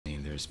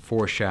there's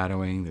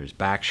foreshadowing, there's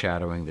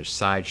backshadowing, there's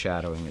side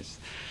shadowing.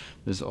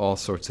 There's all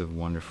sorts of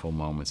wonderful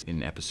moments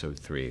in episode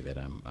 3 that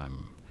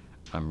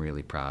I'm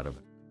really proud of.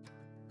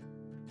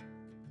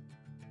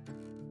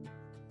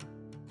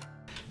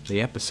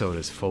 The episode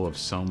is full of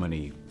so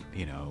many,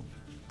 you know,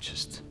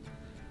 just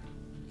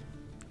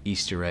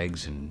Easter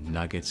eggs and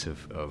nuggets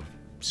of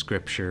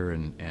scripture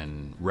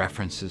and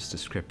references to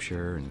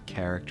scripture and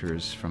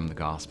characters from the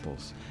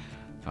Gospels.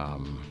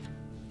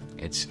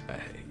 It's,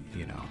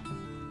 you know,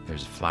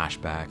 there's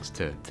flashbacks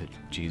to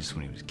Jesus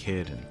when he was a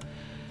kid, and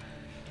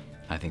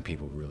I think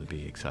people will really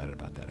be excited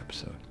about that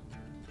episode.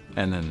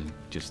 And then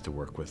just to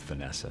work with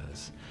Vanessa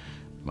as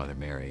Mother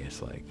Mary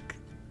is like,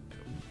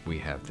 we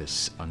have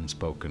this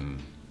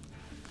unspoken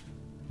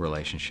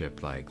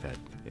relationship like that.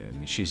 I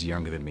mean, she's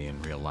younger than me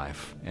in real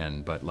life,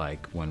 but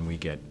like when we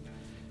get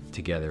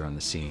together on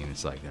the scene,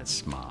 it's like,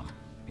 that's Mom,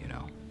 you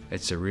know.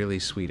 It's a really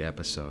sweet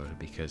episode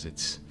because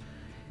it's,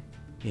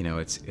 you know,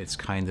 it's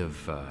kind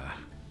of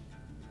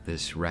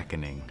this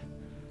reckoning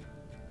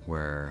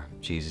where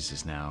Jesus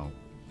is now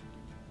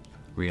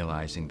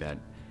realizing that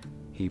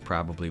he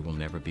probably will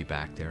never be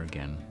back there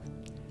again.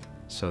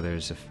 So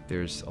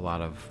there's a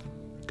lot of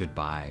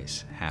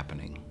goodbyes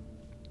happening.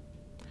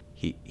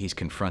 He's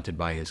confronted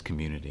by his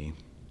community.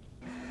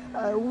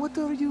 What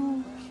are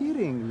you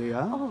hearing,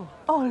 Leah? Oh,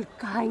 all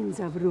kinds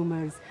of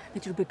rumors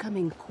that you're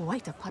becoming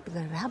quite a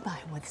popular rabbi,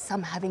 with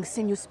some having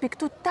seen you speak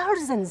to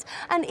thousands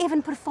and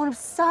even perform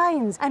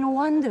signs and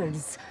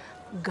wonders.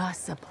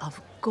 Gossip,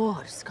 of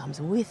course,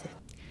 comes with it.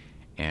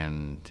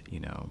 And,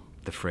 you know,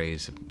 the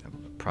phrase, a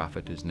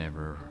prophet is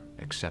never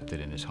accepted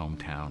in his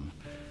hometown,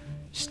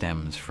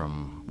 stems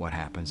from what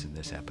happens in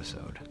this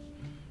episode.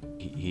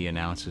 He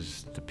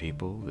announces to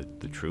people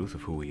the truth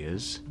of who he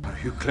is. Are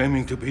you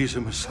claiming to be the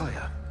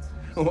Messiah?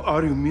 Or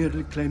are you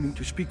merely claiming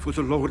to speak for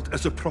the Lord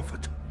as a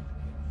prophet?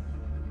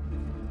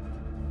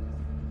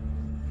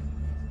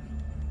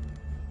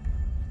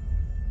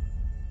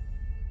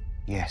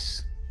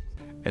 Yes.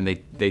 And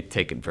they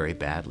take it very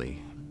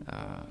badly,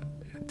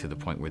 to the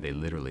point where they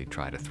literally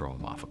try to throw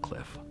him off a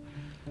cliff.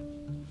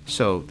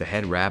 So the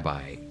head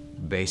rabbi,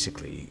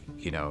 basically,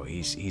 you know,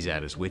 he's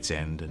at his wit's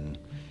end,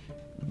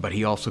 but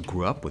he also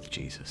grew up with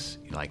Jesus.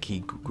 Like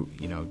he,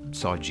 you know,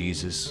 saw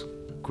Jesus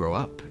grow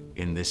up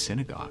in this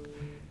synagogue.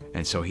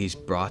 And so he's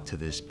brought to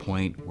this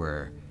point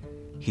where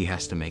he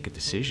has to make a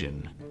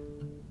decision.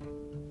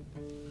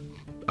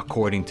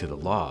 According to the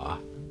law,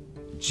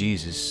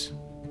 Jesus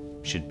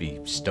should be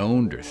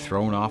stoned or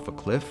thrown off a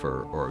cliff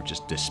or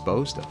just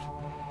disposed of.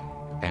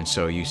 And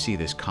so you see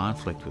this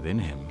conflict within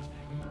him.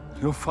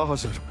 Your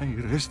father, may he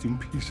rest in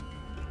peace,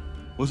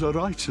 was a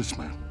righteous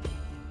man.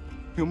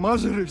 Your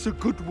mother is a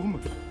good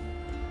woman.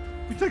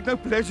 We take no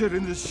pleasure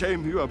in the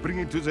shame you are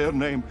bringing to their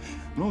name,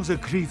 nor the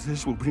grief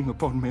this will bring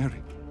upon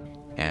Mary.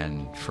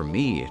 And for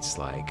me, it's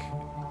like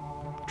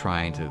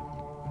trying to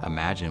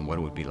imagine what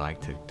it would be like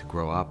to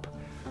grow up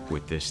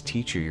with this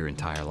teacher your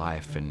entire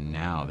life, and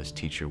now this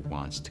teacher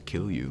wants to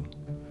kill you.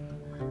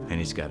 And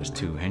he's got his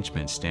 2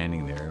 henchmen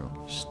standing there.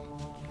 Just,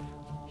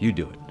 you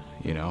do it,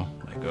 you know?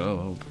 Like,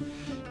 oh,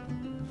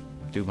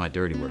 do my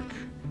dirty work.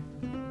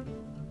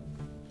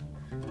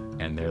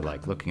 And they're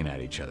like looking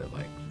at each other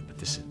like, but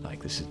this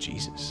is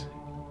Jesus.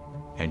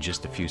 And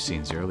just a few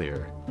scenes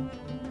earlier,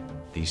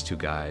 these 2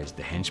 guys,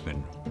 the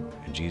henchmen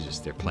and Jesus,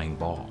 they're playing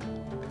ball.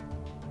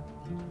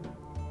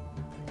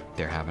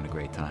 They're having a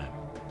great time.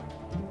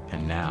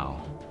 And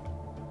now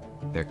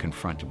they're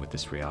confronted with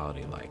this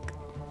reality, like,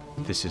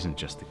 this isn't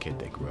just the kid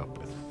they grew up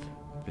with.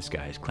 This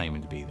guy is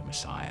claiming to be the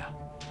Messiah.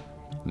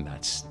 And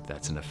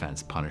that's an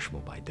offense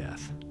punishable by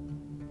death.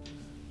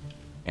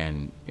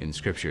 And in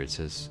Scripture it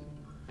says,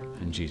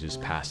 and Jesus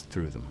passed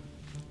through them.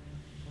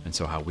 And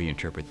so how we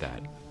interpret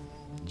that,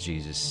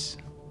 Jesus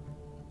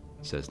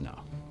says, no,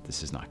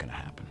 this is not going to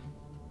happen.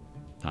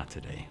 Not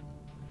today.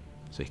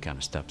 So he kind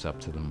of steps up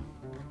to them,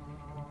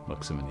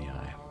 looks him in the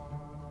eye,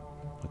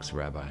 looks the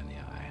rabbi in the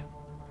eye.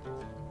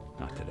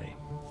 Not today.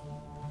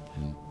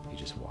 And he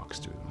just walks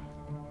through them.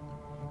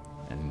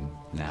 And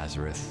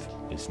Nazareth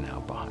is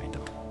now behind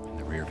him in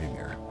the rearview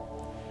mirror.